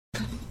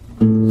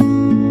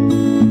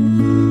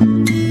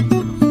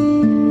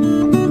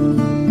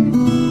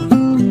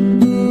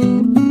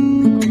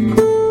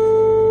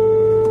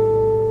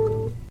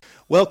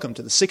Welcome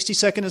to the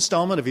 62nd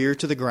installment of Ear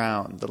to the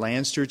Ground, the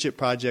Land Stewardship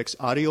Project's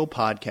audio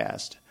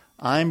podcast.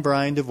 I'm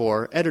Brian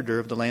DeVore, editor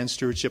of the Land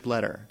Stewardship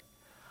Letter.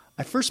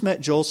 I first met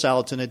Joel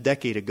Salatin a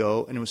decade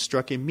ago and was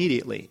struck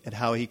immediately at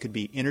how he could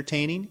be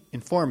entertaining,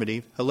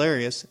 informative,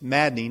 hilarious,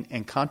 maddening,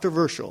 and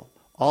controversial,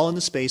 all in the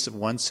space of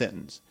one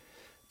sentence.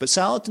 But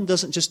Salatin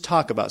doesn't just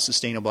talk about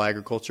sustainable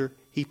agriculture,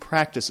 he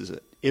practices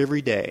it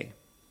every day.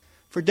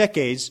 For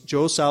decades,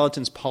 Joel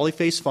Salatin's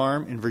Polyface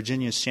Farm in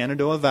Virginia's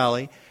Shenandoah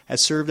Valley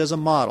has served as a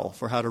model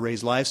for how to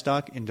raise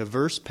livestock in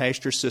diverse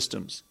pasture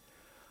systems.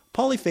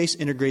 Polyface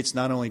integrates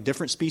not only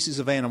different species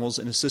of animals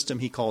in a system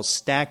he calls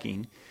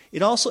stacking,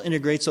 it also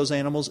integrates those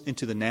animals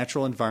into the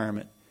natural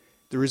environment.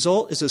 The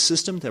result is a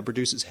system that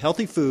produces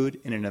healthy food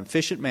in an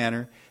efficient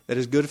manner that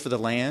is good for the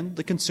land,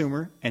 the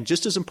consumer, and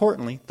just as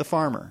importantly, the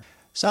farmer.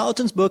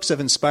 Salatin's books have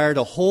inspired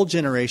a whole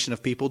generation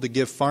of people to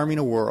give farming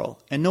a whirl,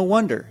 and no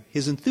wonder,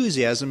 his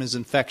enthusiasm is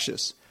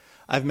infectious.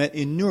 I've met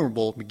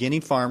innumerable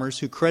beginning farmers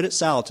who credit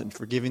Salatin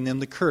for giving them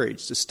the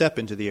courage to step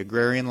into the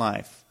agrarian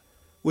life.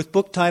 With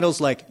book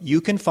titles like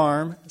You Can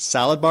Farm,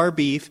 Salad Bar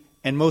Beef,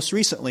 and most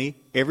recently,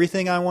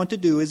 Everything I Want to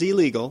Do is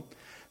Illegal,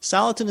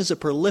 Salatin is a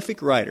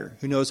prolific writer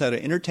who knows how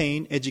to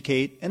entertain,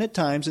 educate, and at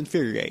times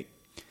infuriate.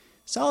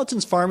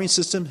 Salatin's farming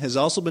system has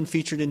also been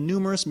featured in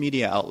numerous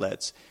media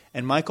outlets,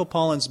 and Michael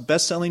Pollan's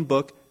best-selling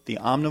book, The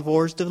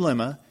Omnivore's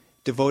Dilemma,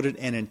 devoted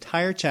an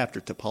entire chapter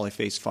to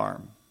Polyface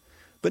Farm.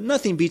 But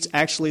nothing beats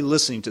actually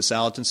listening to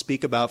Salatin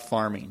speak about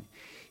farming.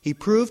 He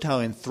proved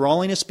how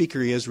enthralling a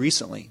speaker he is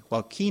recently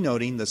while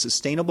keynoting the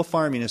Sustainable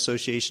Farming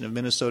Association of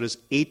Minnesota's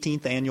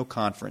 18th annual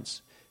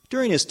conference.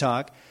 During his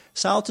talk,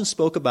 Salatin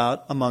spoke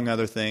about, among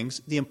other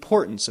things, the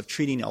importance of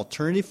treating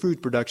alternative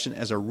food production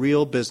as a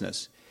real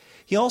business.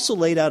 He also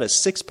laid out a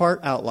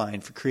 6-part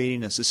outline for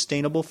creating a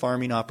sustainable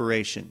farming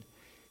operation.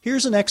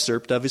 Here's an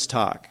excerpt of his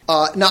talk.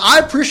 Now, I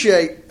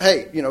appreciate,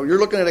 you're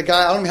looking at a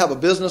guy, I don't even have a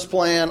business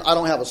plan, I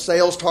don't have a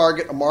sales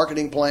target, a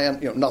marketing plan,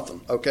 nothing,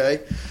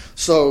 okay?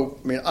 So,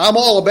 I'm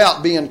all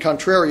about being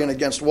contrarian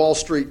against Wall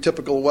Street,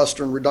 typical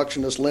Western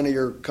reductionist,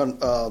 linear,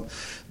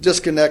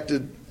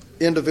 disconnected,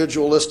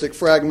 individualistic,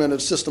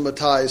 fragmented,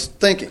 systematized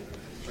thinking.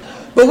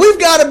 But we've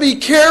got to be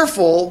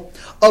careful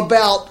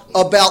about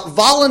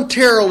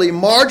voluntarily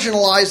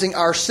marginalizing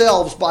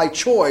ourselves by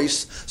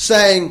choice,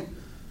 saying,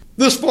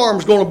 this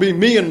farm's going to be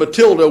me and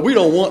Matilda. We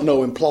don't want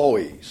no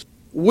employees.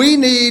 We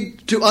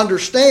need to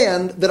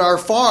understand that our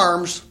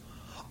farms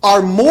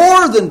are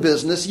more than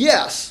business,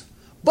 yes.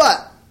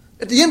 But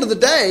at the end of the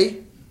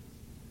day,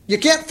 you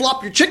can't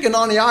flop your chicken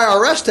on the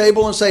IRS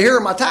table and say, here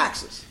are my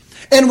taxes.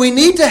 And we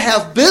need to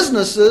have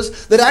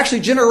businesses that actually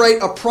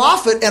generate a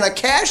profit and a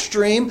cash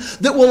stream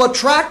that will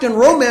attract and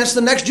romance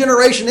the next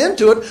generation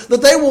into it,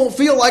 that they won't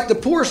feel like the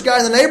poorest guy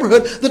in the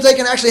neighborhood, that they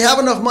can actually have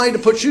enough money to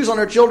put shoes on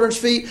their children's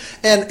feet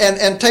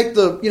and take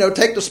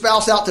the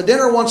spouse out to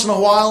dinner once in a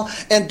while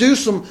and do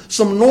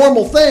some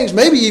normal things,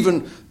 maybe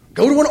even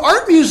go to an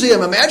art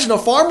museum. Imagine a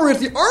farmer at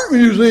the art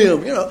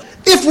museum,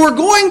 If we're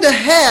going to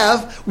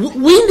have,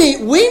 we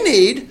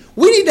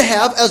need to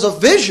have as a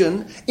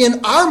vision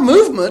in our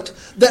movement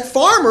that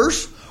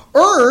farmers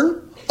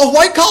earn a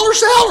white-collar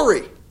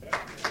salary.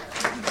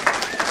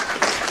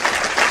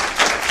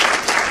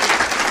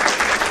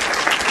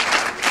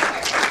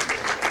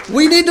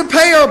 We need to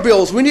pay our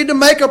bills. We need to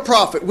make a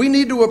profit. We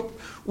need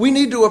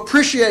to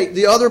appreciate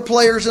the other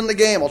players in the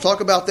game. I'll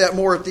talk about that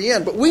more at the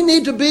end. But we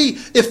need to be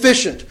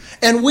efficient.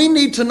 And we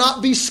need to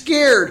not be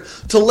scared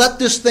to let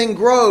this thing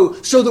grow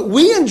so that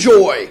we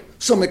enjoy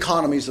some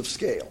economies of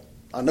scale.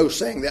 I know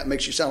saying that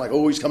makes you sound like,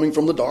 he's coming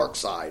from the dark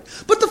side.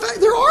 But the fact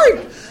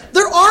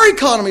there are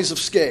economies of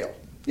scale.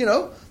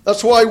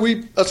 That's why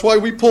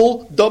we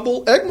pull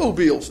double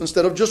eggmobiles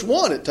instead of just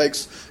one. It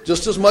takes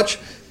just as much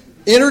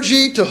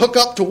energy to hook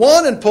up to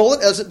one and pull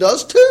it as it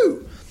does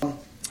two.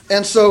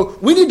 And so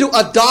we need to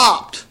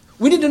adopt.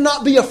 We need to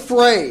not be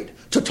afraid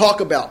to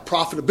talk about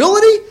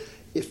profitability,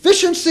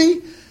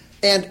 efficiency,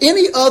 and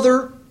any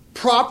other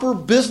proper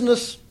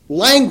business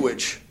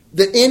language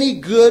that any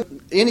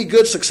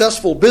good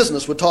successful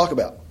business would talk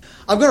about.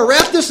 I'm going to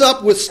wrap this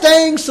up with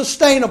staying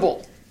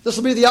sustainable. This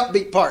will be the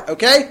upbeat part,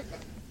 okay?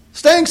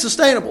 Staying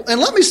sustainable. And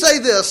let me say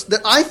this,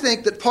 that I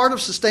think that part of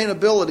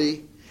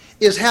sustainability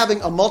is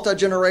having a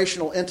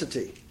multi-generational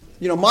entity.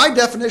 My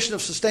definition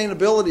of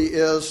sustainability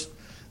is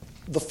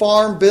the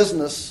farm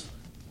business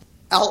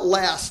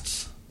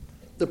outlasts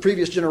the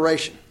previous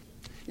generation.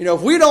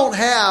 If we don't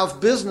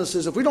have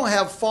businesses, if we don't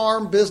have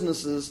farm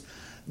businesses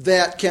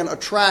that can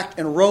attract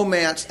and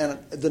romance and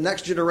the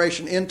next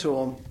generation into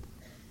them,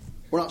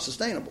 we're not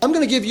sustainable. I'm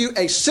going to give you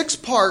a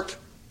 6-part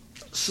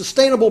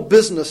sustainable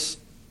business,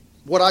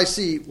 what I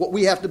see, what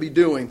we have to be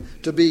doing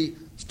to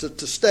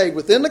stay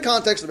within the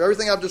context of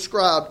everything I've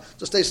described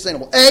to stay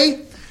sustainable.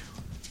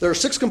 There are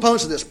 6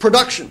 components of this.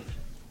 Production.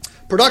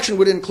 Production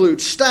would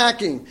include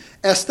stacking,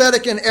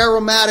 aesthetic and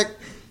aromatic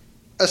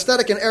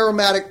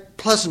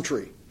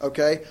pleasantry.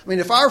 Okay?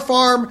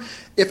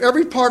 If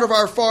every part of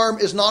our farm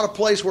is not a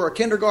place where a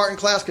kindergarten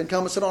class can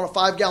come and sit on a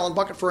 5-gallon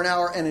bucket for an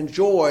hour and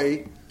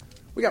enjoy,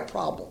 we got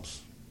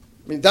problems.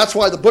 mean, that's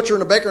why the butcher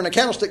and the baker and the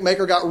candlestick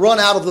maker got run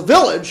out of the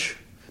village,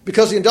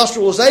 because the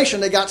industrialization,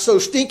 they got so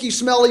stinky,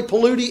 smelly,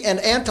 polluting, and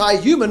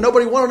anti-human,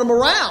 nobody wanted them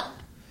around.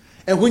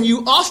 And when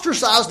you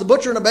ostracize the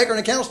butcher and the baker and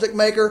the candlestick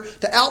maker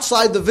to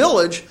outside the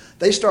village,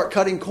 they start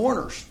cutting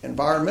corners,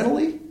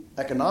 environmentally,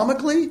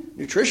 economically,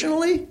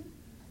 nutritionally.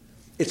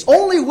 It's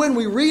only when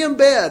we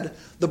re-embed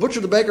the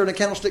butcher, the baker, and the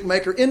candlestick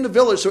maker in the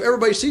village so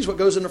everybody sees what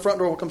goes in the front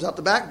door and what comes out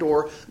the back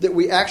door that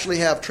we actually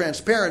have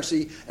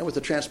transparency, and with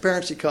the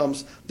transparency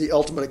comes the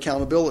ultimate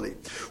accountability.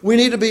 We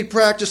need to be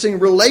practicing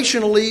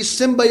relationally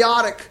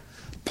symbiotic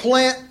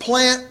plant,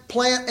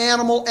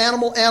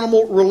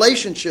 animal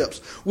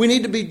relationships. We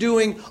need to be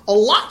doing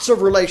lots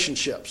of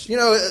relationships. You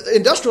know,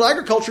 industrial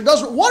agriculture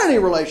doesn't want any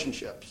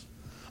relationships.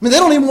 I mean, they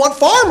don't even want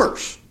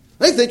farmers.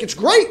 They think it's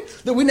great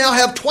that we now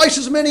have twice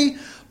as many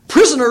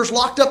prisoners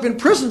locked up in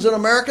prisons in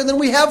America than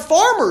we have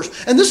farmers.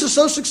 And this is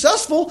so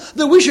successful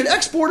that we should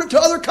export it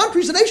to other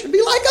countries and they should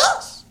be like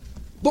us.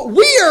 But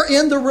we are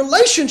in the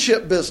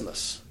relationship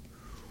business.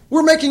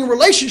 We're making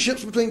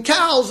relationships between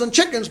cows and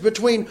chickens,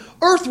 between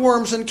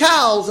earthworms and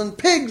cows and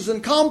pigs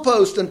and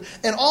compost and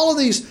all of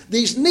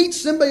these neat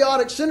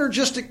symbiotic,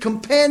 synergistic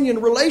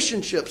companion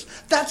relationships.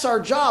 That's our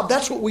job.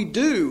 That's what we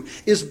do,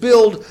 is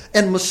build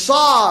and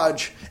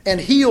massage and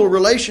heal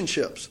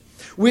relationships.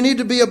 We need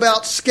to be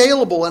about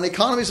scalable and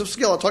economies of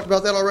scale. I talked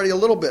about that already a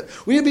little bit.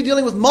 We need to be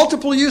dealing with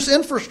multiple use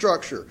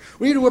infrastructure.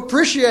 We need to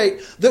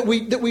appreciate that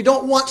we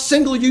don't want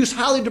single use,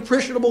 highly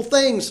depreciable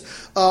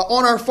things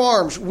on our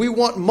farms. We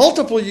want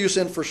multiple use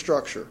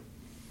infrastructure.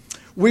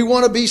 We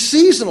want to be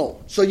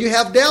seasonal, so you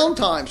have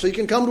downtime, so you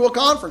can come to a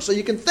conference, so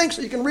you can think,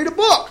 so you can read a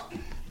book.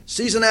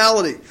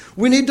 Seasonality.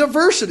 We need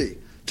diversity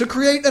to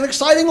create an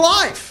exciting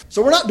life.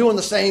 So we're not doing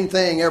the same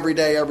thing every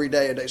day, a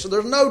day. So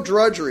there's no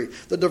drudgery.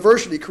 The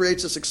diversity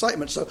creates this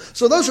excitement.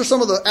 So those are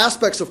some of the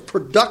aspects of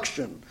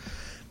production.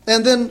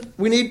 And then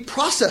we need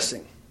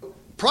processing.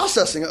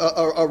 Processing,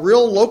 a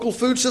real local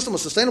food system, a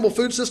sustainable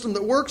food system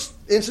that works,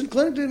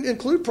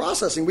 include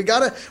processing. We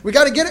gotta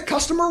get it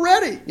customer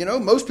ready. You know,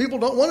 most people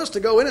don't want us to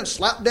go in and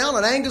slap down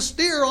an Angus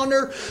steer on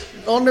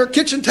their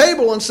kitchen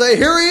table and say,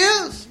 "Here he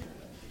is.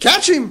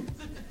 Catch him.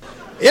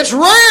 It's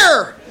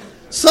rare."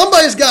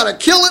 Somebody's got to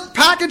kill it,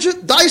 package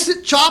it, dice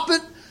it, chop it,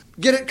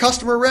 get it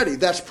customer ready.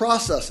 That's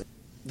processing.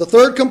 The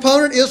third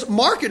component is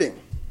marketing.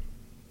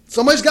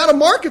 Somebody's got to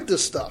market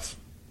this stuff.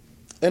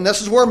 And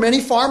this is where many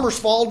farmers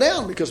fall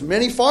down, because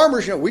many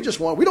farmers, we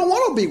don't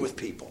want to be with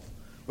people.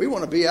 We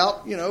want to be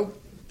out,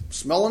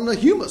 smelling the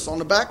humus on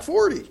the back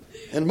 40.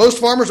 And most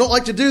farmers don't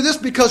like to do this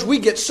because we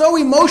get so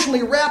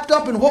emotionally wrapped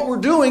up in what we're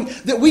doing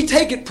that we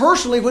take it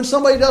personally when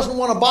somebody doesn't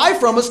want to buy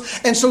from us.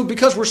 And so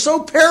because we're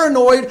so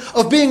paranoid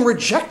of being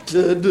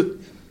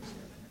rejected,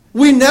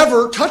 we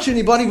never touch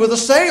anybody with a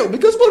sale,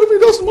 because what if he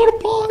doesn't want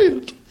to buy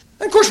it?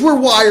 And of course, we're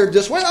wired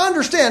this way. I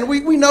understand.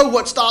 We know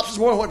what stops us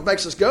more than what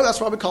makes us go.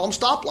 That's why we call them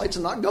stoplights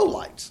and not go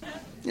lights.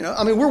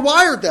 We're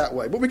wired that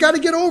way. But we got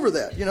to get over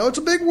that. It's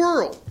a big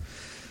world.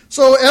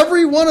 So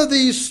every one of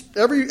these,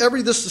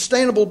 this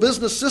sustainable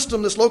business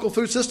system, this local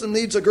food system,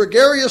 needs a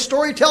gregarious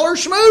storyteller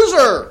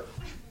schmoozer.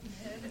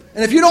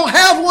 And if you don't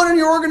have one in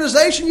your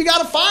organization, you got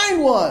to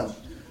find one.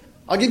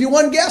 I'll give you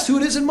one guess who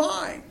it is in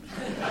mine.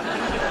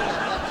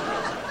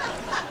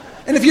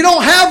 And if you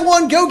don't have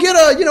one, go get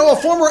a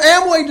former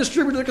Amway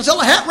distributor that can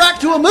sell a hat rack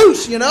to a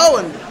moose, and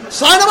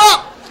sign them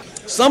up.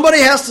 Somebody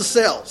has to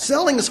sell.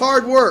 Selling is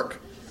hard work.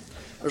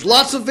 There's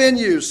lots of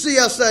venues,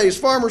 CSAs,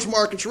 farmers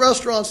markets,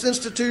 restaurants,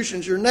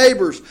 institutions, your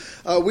neighbors.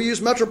 We use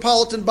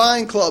metropolitan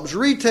buying clubs,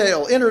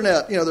 retail,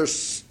 internet.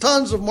 There's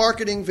tons of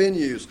marketing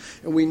venues.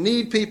 And we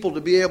need people to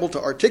be able to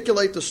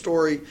articulate the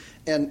story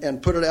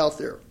and put it out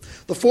there.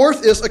 The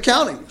fourth is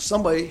accounting.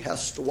 Somebody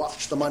has to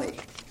watch the money.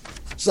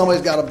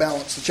 Somebody's got to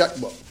balance the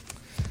checkbook.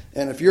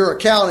 And if your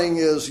accounting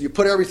is you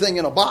put everything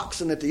in a box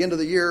and at the end of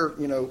the year,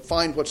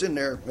 find what's in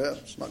there,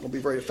 it's not going to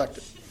be very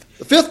effective.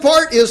 The fifth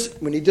part is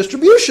we need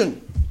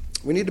distribution.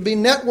 We need to be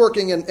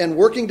networking and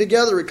working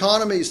together,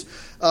 economies,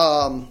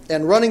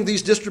 and running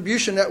these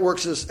distribution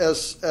networks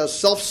as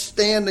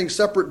self-standing,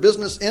 separate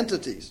business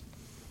entities.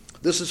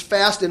 This is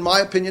fast, in my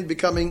opinion,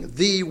 becoming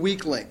the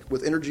weak link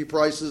with energy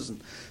prices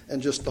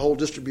and just the whole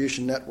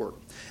distribution network.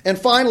 And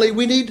finally,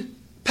 we need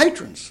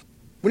patrons.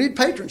 We need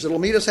patrons that'll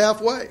meet us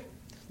halfway,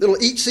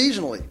 that'll eat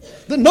seasonally,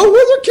 that know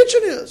where their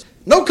kitchen is.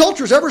 No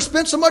culture's ever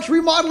spent so much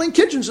remodeling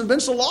kitchens and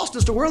been so lost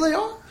as to where they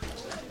are.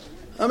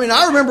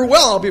 I remember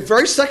well, I'll be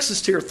very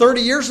sexist here,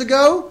 30 years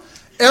ago,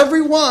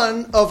 every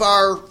one of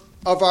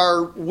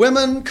our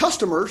women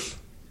customers,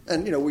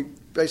 and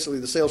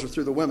the sales were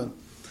through the women,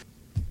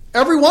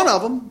 every one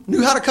of them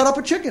knew how to cut up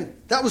a chicken.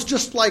 That was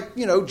just like,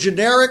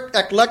 generic,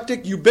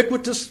 eclectic,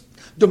 ubiquitous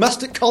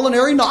domestic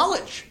culinary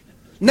knowledge.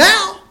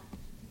 Now,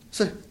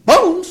 say,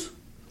 bones?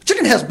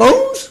 Chicken has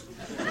bones?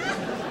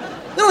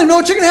 They don't even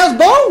know a chicken has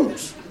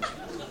bones.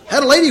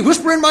 Had a lady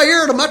whisper in my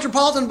ear at a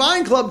Metropolitan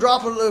Buying Club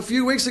drop a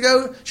few weeks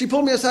ago. She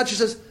pulled me aside. She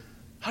says,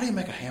 "How do you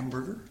make a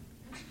hamburger?"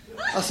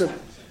 I said,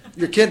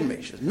 "You're kidding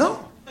me." She said,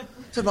 "No.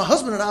 He said, my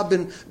husband and I have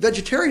been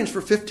vegetarians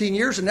for 15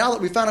 years, and now that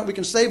we found out we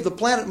can save the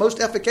planet most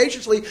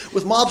efficaciously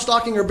with mob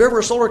stocking,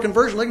 herbivorous, solar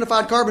conversion,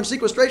 lignified carbon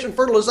sequestration,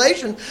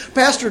 fertilization,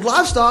 pastured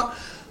livestock,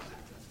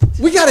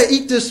 we got to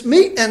eat this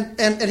meat,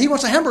 and he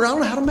wants a hamburger. I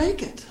don't know how to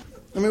make it.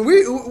 I mean,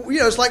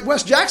 it's like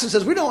Wes Jackson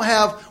says, we don't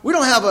have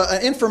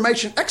an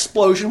information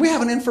explosion, we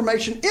have an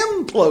information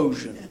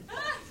implosion.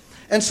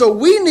 And so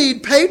we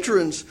need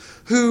patrons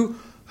who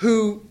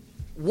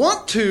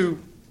want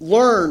to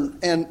learn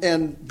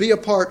and be a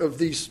part of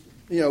these,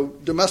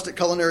 domestic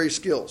culinary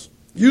skills.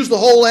 Use the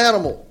whole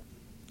animal.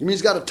 You mean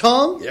he's got a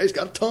tongue? Yeah, he's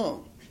got a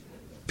tongue.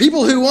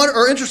 People who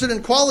are interested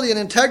in quality and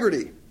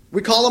integrity,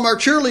 we call them our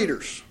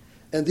cheerleaders.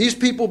 And these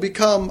people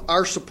become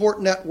our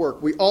support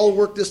network. We all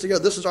work this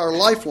together. This is our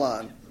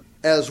lifeline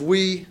as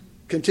we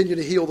continue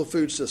to heal the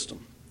food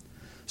system.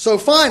 So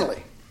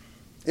finally,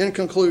 in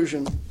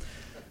conclusion,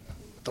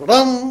 all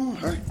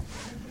right.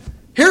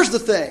 Here's the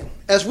thing.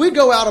 As we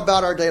go out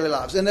about our daily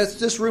lives, and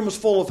this room is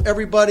full of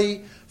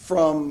everybody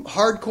from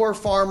hardcore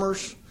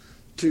farmers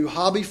to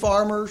hobby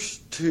farmers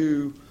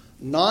to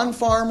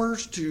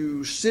non-farmers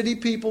to city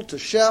people to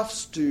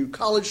chefs to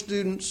college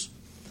students.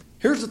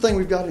 Here's the thing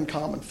we've got in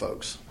common,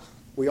 folks.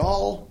 We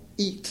all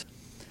eat.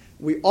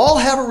 We all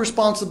have a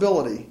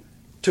responsibility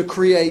to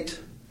create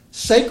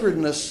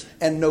sacredness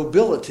and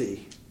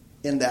nobility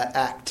in that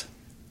act.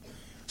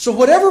 So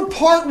whatever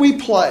part we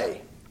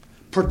play,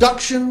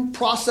 production,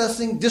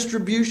 processing,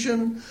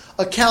 distribution,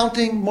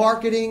 accounting,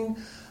 marketing,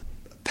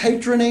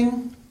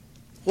 patroning,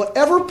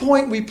 whatever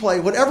point we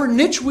play, whatever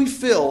niche we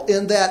fill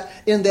in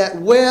that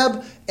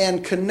web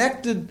and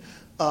connected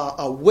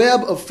a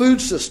web of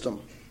food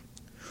system,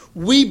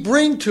 we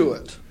bring to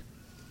it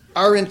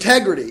our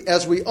integrity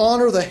as we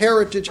honor the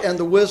heritage and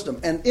the wisdom.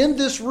 And in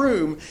this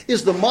room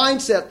is the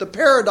mindset, the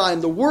paradigm,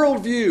 the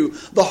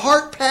worldview, the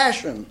heart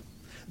passion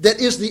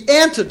that is the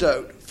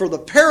antidote for the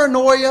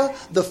paranoia,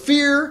 the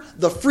fear,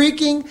 the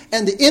freaking,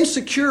 and the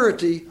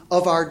insecurity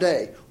of our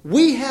day.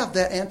 We have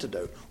that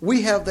antidote.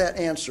 We have that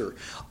answer.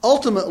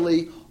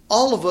 Ultimately,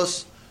 all of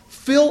us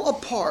fill a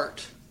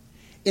part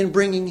in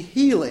bringing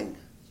healing.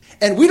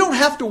 And we don't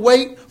have to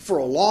wait for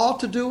a law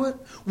to do it.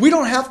 We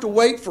don't have to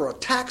wait for a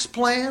tax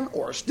plan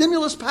or a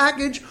stimulus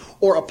package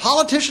or a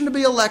politician to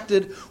be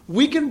elected.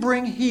 We can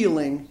bring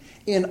healing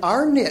in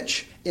our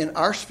niche, in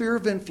our sphere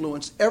of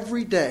influence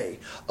every day.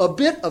 A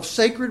bit of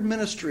sacred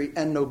ministry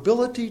and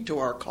nobility to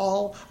our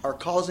call, our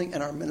causing,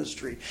 and our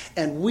ministry.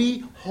 And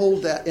we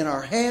hold that in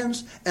our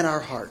hands and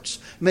our hearts.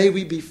 May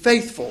we be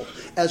faithful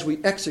as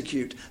we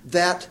execute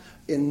that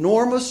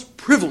enormous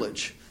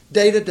privilege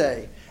day to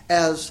day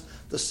as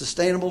the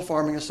Sustainable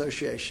Farming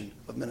Association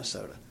of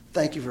Minnesota.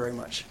 Thank you very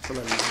much for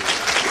letting me do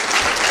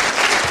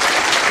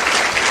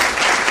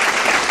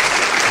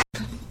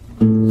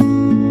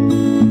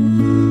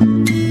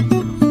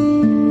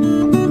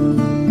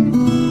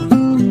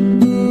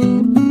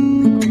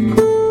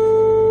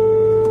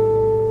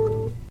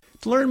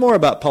To learn more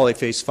about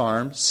Polyface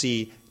Farms,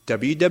 see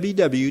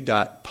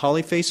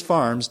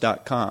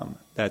www.polyfacefarms.com.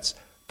 That's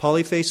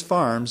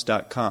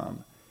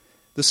polyfacefarms.com.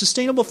 The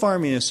Sustainable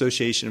Farming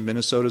Association of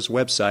Minnesota's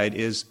website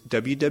is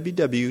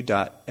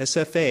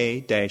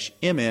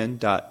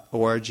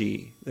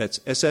www.sfa-mn.org. That's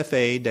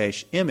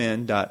sfa-mn.org.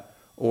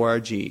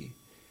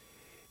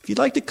 If you'd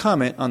like to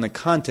comment on the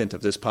content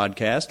of this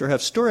podcast or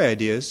have story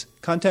ideas,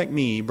 contact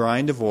me,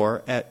 Brian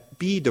DeVore, at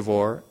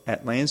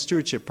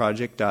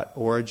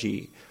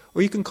bdevore@landstewardshipproject.org,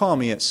 or you can call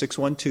me at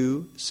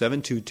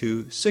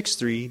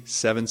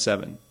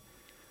 612-722-6377.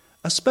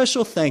 A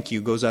special thank you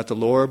goes out to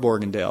Laura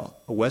Borgendale,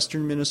 a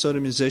Western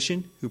Minnesota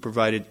musician who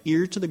provided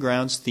Ear to the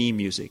Ground's theme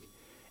music.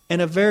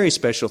 And a very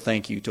special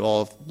thank you to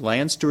all of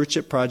Land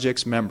Stewardship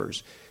Project's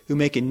members who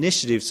make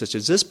initiatives such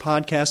as this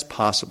podcast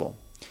possible.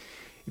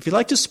 If you'd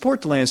like to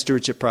support the Land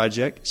Stewardship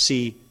Project,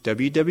 see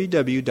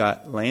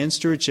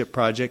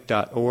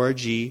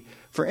www.landstewardshipproject.org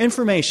for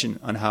information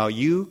on how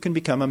you can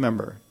become a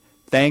member.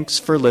 Thanks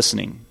for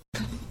listening.